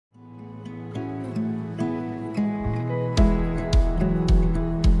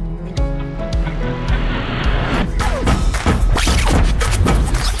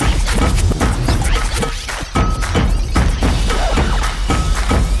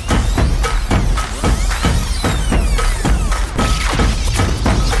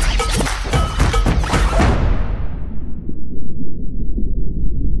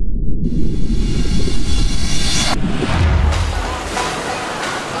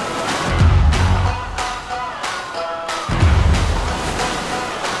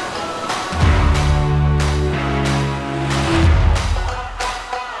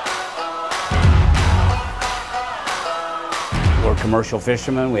commercial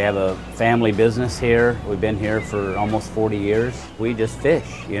fishermen. We have a family business here. We've been here for almost 40 years. We just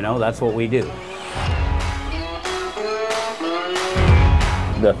fish, you know, that's what we do.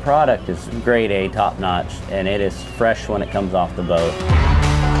 The product is grade A, top notch, and it is fresh when it comes off the boat.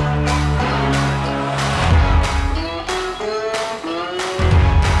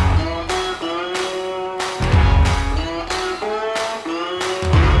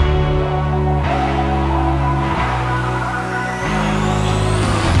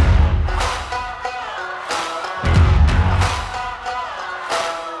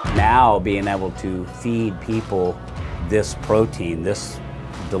 Now being able to feed people this protein, this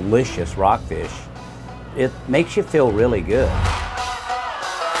delicious rockfish, it makes you feel really good.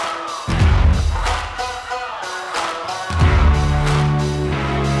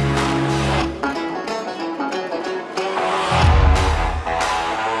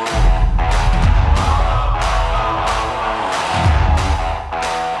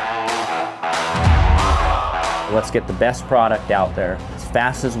 Let's get the best product out there as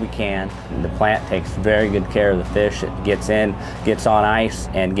fast as we can. The plant takes very good care of the fish. It gets in, gets on ice,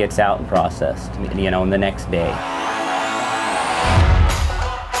 and gets out and processed, you know, in the next day.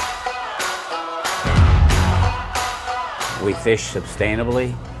 We fish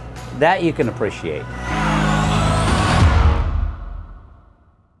sustainably. That you can appreciate.